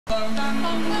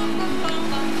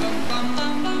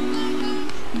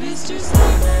Mr.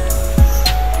 Sandman,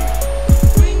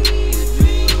 bring me a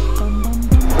dream.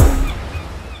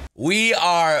 We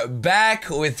are back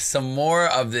with some more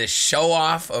of this show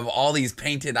off of all these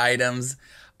painted items.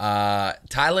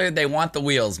 Tyler, they want the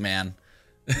wheels, man.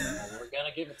 We're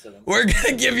gonna give it to them. We're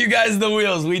gonna give you guys the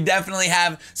wheels. We definitely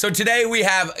have. So today we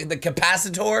have the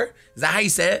capacitor. Is that how you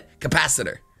say it?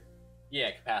 Capacitor. Yeah,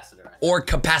 capacitor. Or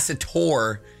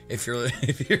capacitor if you're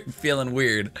feeling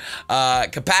weird.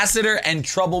 Capacitor and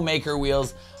Troublemaker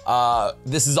wheels.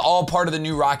 This is all part of the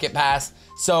new Rocket Pass.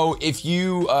 So if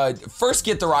you first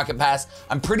get the Rocket Pass,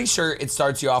 I'm pretty sure it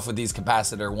starts you off with these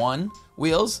capacitor 1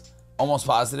 wheels. Almost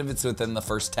positive it's within the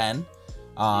first 10.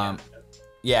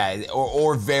 Yeah,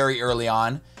 or very early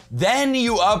on. Then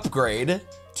you upgrade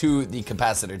to the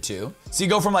capacitor 2. So you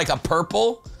go from like a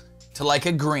purple to like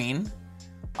a green.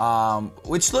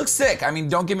 Which looks sick. I mean,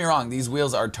 don't get me wrong, these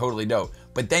wheels are totally dope.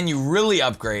 But then you really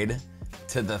upgrade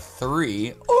to the 3.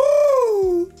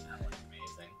 Ooh! That looks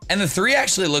amazing. And the 3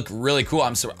 actually look really cool.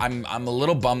 I'm a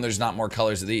little bummed there's not more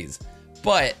colors of these.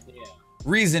 But Yeah.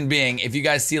 reason being, if you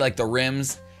guys see like the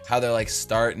rims, how they're like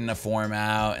starting to form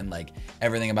out and like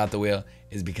everything about the wheel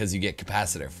is because you get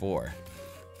capacitor 4.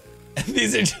 And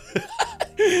these are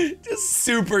just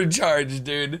supercharged,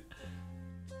 dude.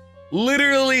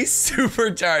 Literally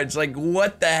supercharged. Like,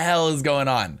 what the hell is going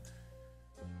on?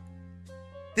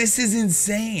 This is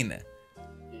insane.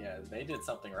 Yeah, they did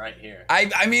something right here.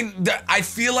 I mean, I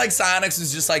feel like Psyonix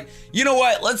is just like, you know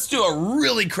what? Let's do a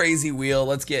really crazy wheel.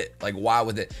 Let's get like wild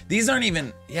with it. These aren't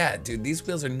even, yeah, dude, these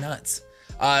wheels are nuts.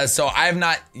 So I have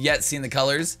not yet seen the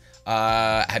colors.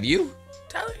 Have you,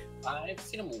 Tyler? I've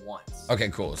seen them once. Okay,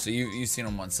 cool. So you've seen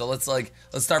them once. So let's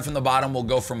start from the bottom. We'll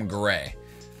go from gray.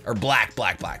 Or black.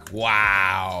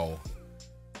 Wow.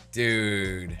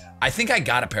 Dude. Yeah. I think I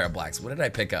got a pair of blacks. What did I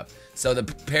pick up? So the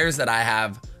pairs that I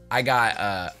have, I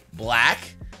got black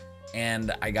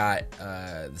and I got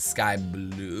the sky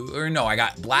blue. Or no, I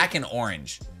got black and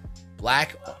orange.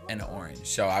 Black and orange.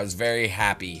 So I was very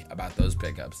happy about those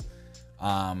pickups.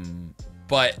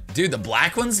 But dude, the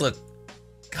black ones look,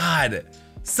 God,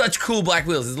 such cool black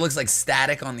wheels. It looks like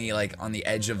static on the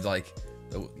edge of the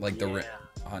rim.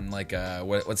 On like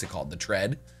what's it called? The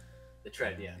tread? The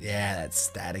tread, yeah. Yeah, that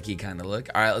staticky kind of look.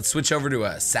 All right, let's switch over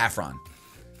to saffron.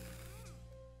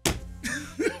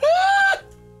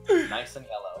 Nice and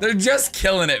yellow. They're just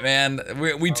killing it, man.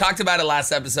 We talked about it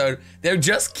last episode. They're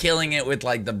just killing it with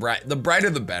like the brighter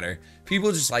the better.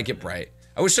 People just like it bright.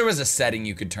 I wish there was a setting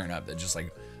you could turn up that just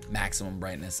like maximum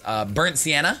brightness. Burnt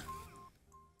sienna.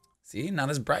 See, not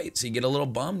as bright, so you get a little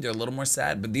bummed. You're a little more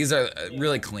sad, but these are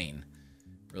really clean.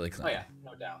 Really clean. Oh yeah,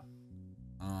 no doubt.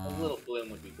 A little bloom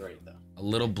would be great though. A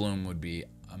little bloom would be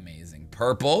amazing.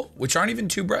 Purple, which aren't even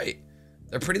too bright.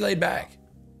 They're pretty laid back.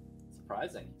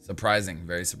 Surprising. Surprising,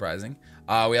 very surprising.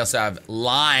 We also have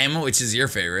lime, which is your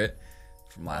favorite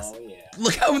from last. Oh yeah.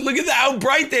 Look at how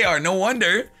bright they are. No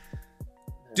wonder.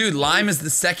 Dude, lime is the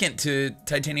second to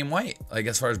titanium white, like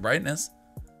as far as brightness.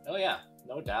 Oh yeah,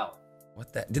 no doubt.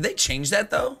 What that? Did they change that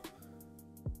though?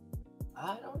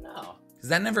 I don't know. Cause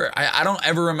that never, I don't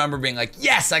ever remember being like,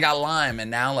 yes, I got lime,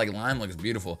 and now like lime looks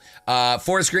beautiful.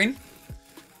 Forest green,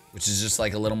 which is just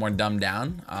like a little more dumbed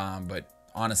down, but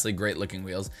honestly great looking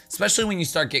wheels, especially when you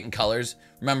start getting colors.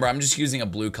 Remember, I'm just using a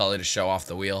blue color to show off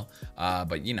the wheel,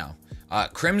 but you know,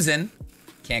 crimson,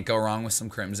 can't go wrong with some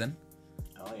crimson.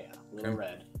 Oh yeah, a little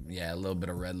red. Yeah, a little bit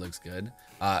of red looks good.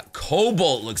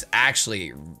 Cobalt looks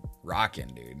actually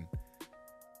rocking, dude.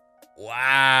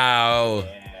 Wow.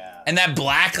 Yeah. And that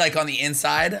black, like on the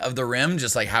inside of the rim,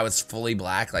 just like how it's fully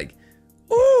black, like,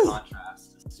 ooh,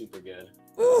 Contrast is super good.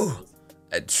 ooh,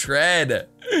 a tread.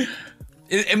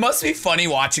 It must be funny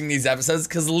watching these episodes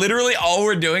because literally all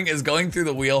we're doing is going through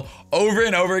the wheel over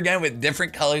and over again with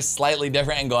different colors, slightly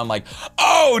different, and going like,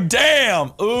 oh,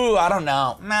 damn. Ooh, I don't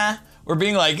know. Nah. We're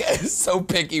being like so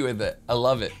picky with it. I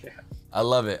love it. I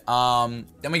love it.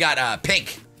 Then we got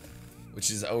pink, which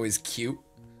is always cute.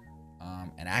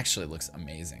 And actually looks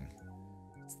amazing.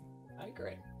 I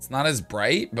agree. It's not as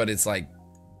bright, but it's like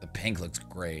the pink looks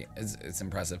great. It's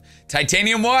impressive.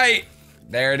 Titanium white.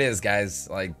 There it is, guys.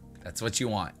 Like that's what you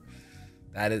want.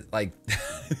 That is like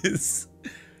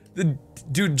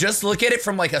dude, just look at it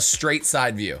from like a straight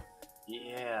side view.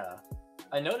 Yeah.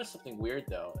 I noticed something weird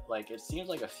though. Like it seems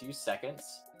like a few seconds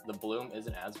the bloom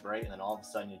isn't as bright and then all of a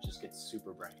sudden it just gets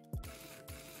super bright.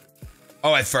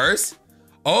 Oh, at first?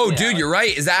 Oh, Yeah, dude, like, you're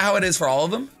right. Is that how it is for all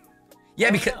of them? Yeah, I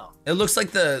don't because know. it looks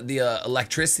like the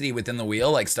electricity within the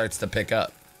wheel like starts to pick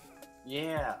up.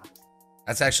 Yeah.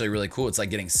 That's actually really cool. It's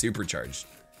like getting supercharged.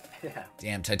 Yeah.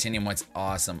 Damn, titanium white's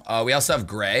awesome. We also have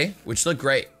gray, which look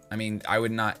great. I mean, I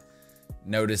would not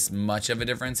notice much of a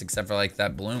difference except for like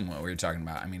that bloom what we were talking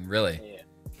about. I mean, really. Yeah.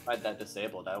 If I had that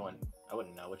disabled, I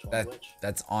wouldn't know which one's which.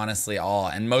 That's honestly all.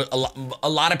 And a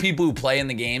lot of people who play in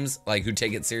the games, like who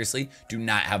take it seriously, do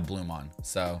not have bloom on.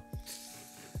 So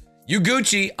you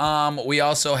Gucci. We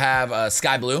also have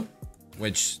sky blue,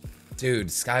 which,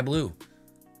 dude, sky blue.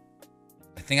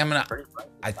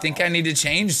 I think I need to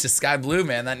change to sky blue,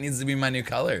 man. That needs to be my new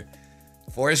color.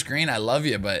 Forest green, I love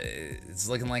you, but it's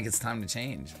looking like it's time to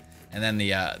change. And then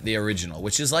the original,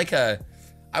 which is like I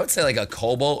would say like a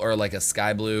cobalt or like a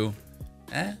sky blue.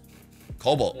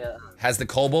 Cobalt. Yeah. Has the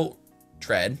cobalt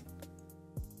tread.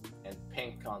 And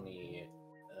pink on the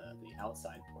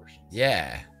outside portion.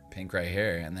 Yeah, pink right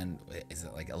here. And then is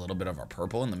it like a little bit of a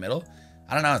purple in the middle?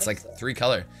 I don't know. It's like so. 3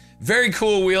 color. Very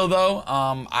cool wheel though.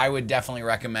 I would definitely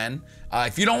recommend.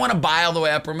 If you don't want to buy all the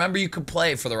way up, remember you could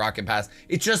play for the Rocket Pass.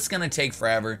 It's just gonna take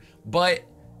forever, but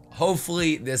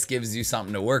hopefully this gives you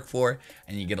something to work for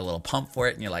and you get a little pump for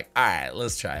it and you're like, all right,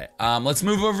 let's try it. Let's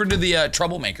move over to the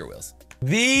Troublemaker wheels.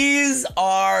 These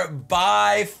are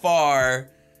by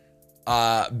far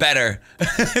better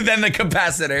than the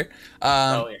capacitor.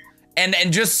 Oh, yeah.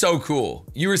 And just so cool.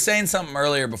 You were saying something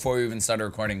earlier before we even started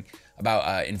recording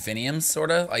about infiniums,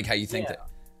 sort of like how you think that.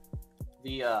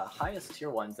 The highest tier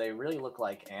ones, they really look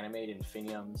like animated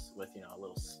infiniums with, you know, a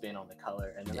little spin on the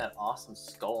color and then that awesome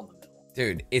skull in the middle.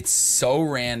 Dude, it's so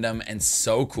random and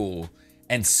so cool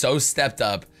and so stepped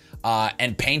up.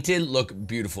 And painted look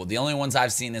beautiful. The only ones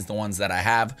I've seen is the ones that I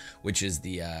have, which is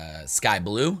the sky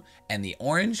blue and the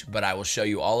orange, but I will show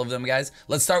you all of them, guys.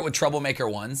 Let's start with Troublemaker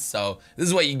ones. So this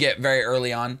is what you get very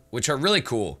early on, which are really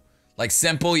cool. Like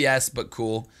simple, yes, but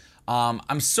cool.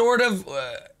 I'm sort of,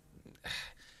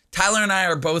 Tyler and I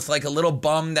are both like a little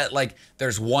bummed that like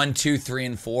there's 1, 2, 3,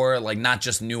 and 4, like not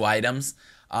just new items.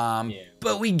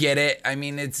 But we get it. I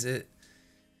mean, it's,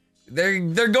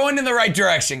 they're going in the right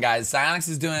direction, guys. Psyonix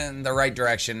is doing it in the right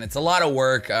direction. It's a lot of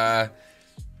work. I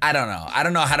don't know. I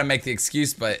don't know how to make the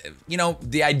excuse, but you know,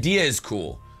 the idea is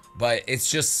cool, but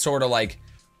it's just sort of like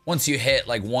once you hit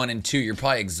like 1 and 2, you're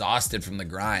probably exhausted from the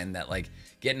grind that like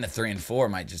getting to 3 and 4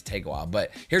 might just take a while.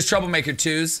 But here's Troublemaker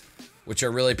 2s, which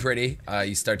are really pretty.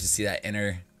 You start to see that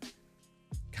inner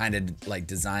kind of like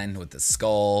design with the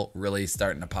skull really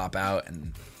starting to pop out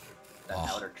and that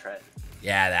outer tread.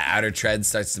 Yeah, that outer tread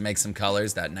starts to make some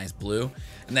colors, that nice blue.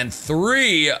 And then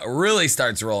 3 really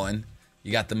starts rolling.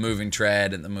 You got the moving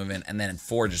tread and the moving, and then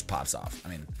 4 just pops off. I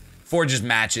mean, 4 just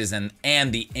matches, and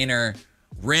the inner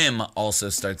rim also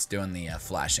starts doing the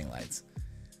flashing lights,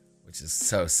 which is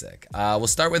so sick. We'll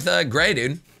start with gray,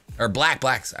 dude. Or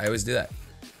blacks. I always do that.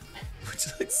 Which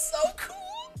looks so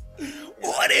cool.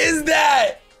 What is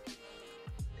that?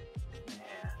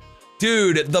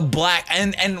 Dude, the black,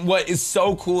 and what is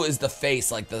so cool is the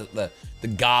face, like the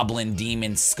goblin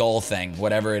demon skull thing,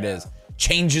 whatever it is,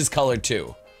 changes color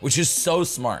too, which is so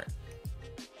smart.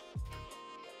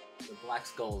 The black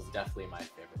skull is definitely my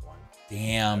favorite one.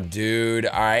 Damn, dude.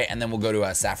 All right, and then we'll go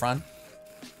to saffron.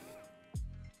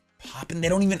 Popping,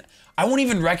 I won't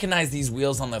even recognize these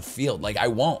wheels on the field. Like, I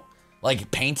won't. Like,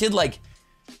 painted, like,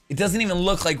 it doesn't even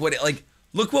look like what it, like,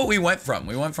 look what we went from.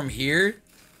 We went from here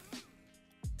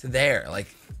to there. Like,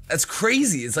 that's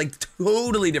crazy. It's like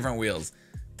totally different wheels.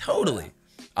 Totally.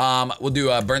 We'll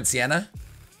do burnt sienna,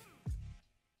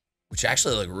 which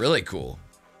actually look really cool.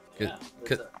 Yeah,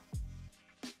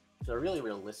 they're really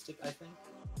realistic, I think.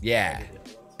 Yeah,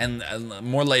 and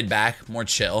more laid back, more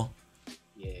chill.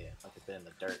 Yeah, like a bit in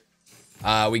the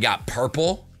dirt. We got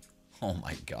purple. Oh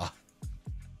my god.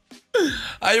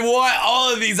 I want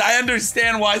all of these. I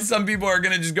understand why some people are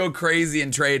gonna just go crazy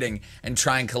in trading and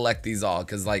try and collect these all,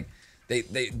 because like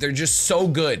they're just so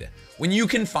good. When you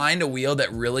can find a wheel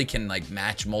that really can like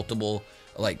match multiple,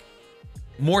 like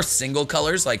more single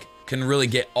colors, like can really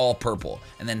get all purple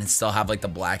and then still have like the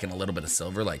black and a little bit of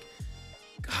silver, like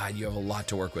god, you have a lot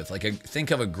to work with. Like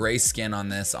think of a gray skin on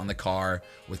this on the car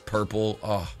with purple.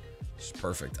 Oh, it's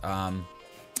perfect.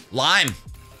 Lime.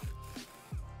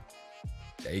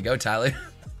 There you go, Tyler.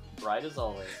 Bright as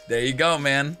always. There you go,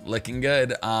 man. Looking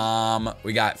good.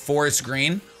 We got forest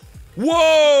green.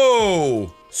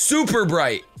 Whoa! Super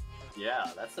bright.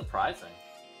 Yeah, that's surprising.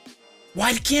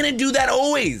 Why can't it do that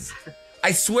always?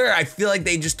 I swear, I feel like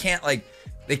they just can't, like,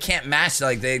 they can't match.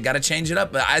 Like, they got to change it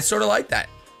up. But I sort of like that.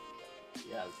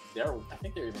 Yeah, I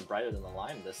think they're even brighter than the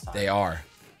lime this time. They are.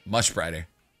 Much brighter.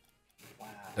 Wow.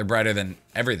 They're brighter than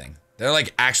everything. They're,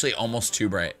 like, actually almost too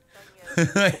bright.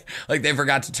 Like they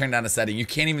forgot to turn down a setting. You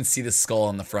can't even see the skull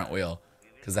on the front wheel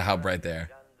because of how bright they are.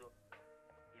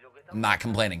 I'm not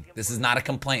complaining. This is not a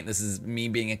complaint. This is me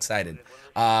being excited.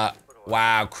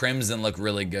 Wow, Crimson look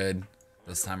really good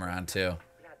this time around too.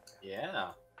 Yeah.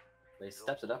 They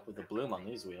stepped it up with the bloom on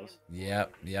these wheels.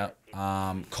 Yep.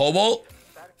 Cobalt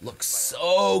looks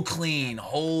so clean.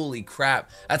 Holy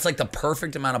crap. That's like the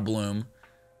perfect amount of bloom.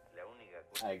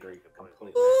 I agree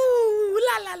completely. Ooh,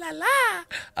 la la la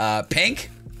la. Pink.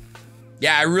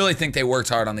 Yeah, I really think they worked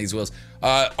hard on these wheels.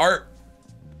 Art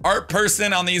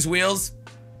person on these wheels.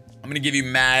 I'm gonna give you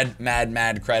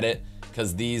mad credit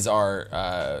because these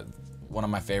are one of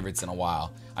my favorites in a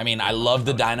while. I mean, I love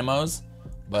the dynamos,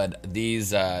 but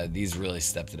these really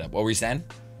stepped it up. What were you saying?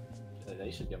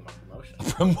 They should give them a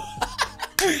promotion.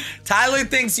 Tyler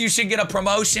thinks you should get a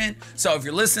promotion. So if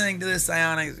you're listening to this,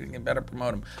 Psionics, you can better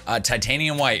promote them.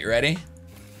 Titanium white, you ready?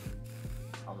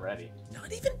 I'm ready.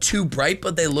 Not even too bright,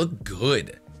 but they look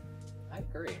good. I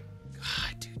agree.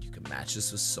 God, dude, you can match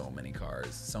this with so many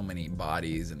cars, so many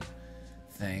bodies and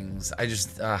things. I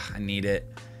just, I need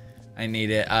it. I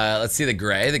need it. Let's see the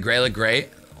gray. The gray look great.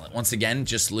 Once again,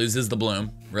 just loses the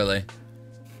bloom, really.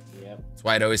 Yep. That's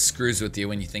why it always screws with you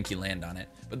when you think you land on it.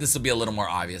 But this will be a little more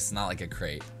obvious, not like a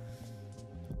crate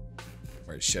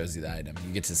where it shows you the item.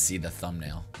 You get to see the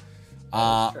thumbnail.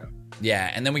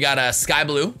 Yeah, and then we got a sky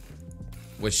blue,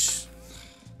 which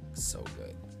so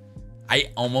good.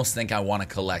 I almost think I want to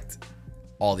collect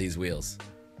all these wheels.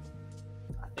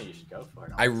 I think you should go for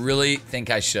it. I really think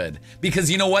I should. Because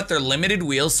you know what? They're limited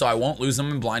wheels, so I won't lose them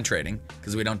in blind trading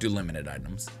because we don't do limited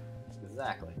items.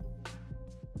 Exactly.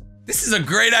 This is a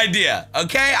great idea,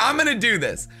 okay? I'm gonna do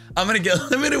this. I'm gonna get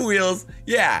limited wheels.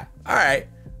 Yeah, all right.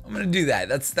 I'm gonna do that.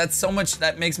 That's so much,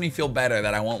 that makes me feel better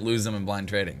that I won't lose them in blind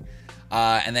trading.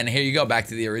 And then here you go, back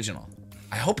to the original.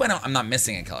 I hope I'm not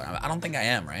missing a color. I don't think I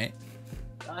am, right?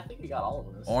 I think we got all of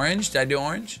them. Orange, did I do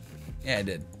orange? Yeah, I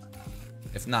did.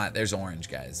 If not, there's orange,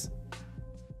 guys.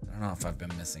 I don't know if I've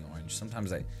been missing orange.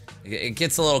 Sometimes it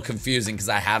gets a little confusing because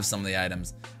I have some of the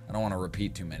items. I don't want to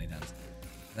repeat too many times.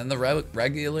 Then the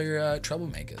regular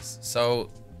troublemakers. So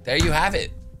there you have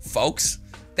it, folks.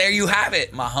 There you have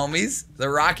it, my homies. The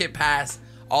Rocket Pass,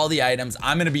 all the items.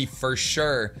 I'm gonna be for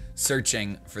sure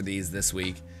searching for these this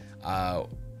week.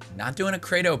 Not doing a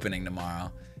crate opening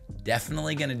tomorrow.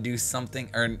 Definitely gonna do something,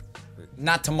 or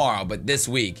not tomorrow, but this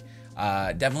week.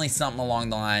 Definitely something along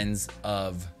the lines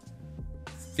of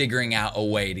figuring out a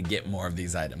way to get more of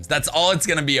these items. That's all it's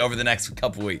gonna be over the next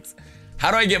couple weeks. How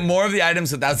do I get more of the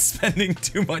items without spending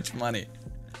too much money?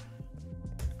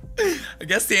 I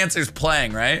guess the answer is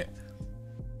playing, right?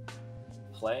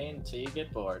 Play until you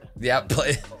get bored. Yeah,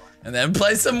 play, and then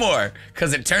play some more,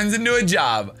 because it turns into a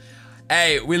job.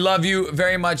 Hey, we love you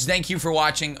very much. Thank you for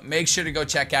watching. Make sure to go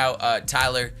check out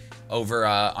Tyler over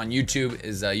on YouTube,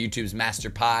 is YouTube's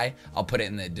Master Pie. I'll put it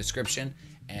in the description,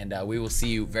 and we will see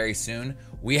you very soon.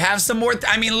 We have some more,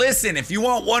 I mean, listen, if you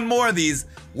want one more of these,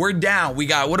 we're down. We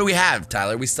got, what do we have,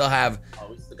 Tyler? We still have...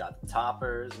 Oh, we still got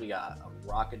toppers, we got a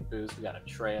rocket boost, we got a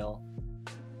trail.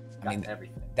 I mean,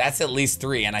 everything. That's at least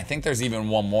 3, and I think there's even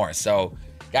one more. So,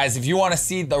 guys, if you want to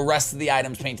see the rest of the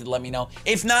items painted, let me know.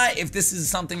 If not, if this is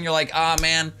something you're like, ah,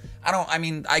 man,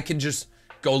 I could just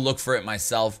go look for it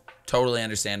myself. Totally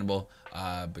understandable.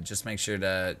 But just make sure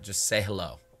to just say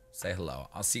hello. Say hello.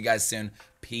 I'll see you guys soon.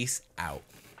 Peace out.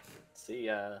 See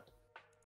ya.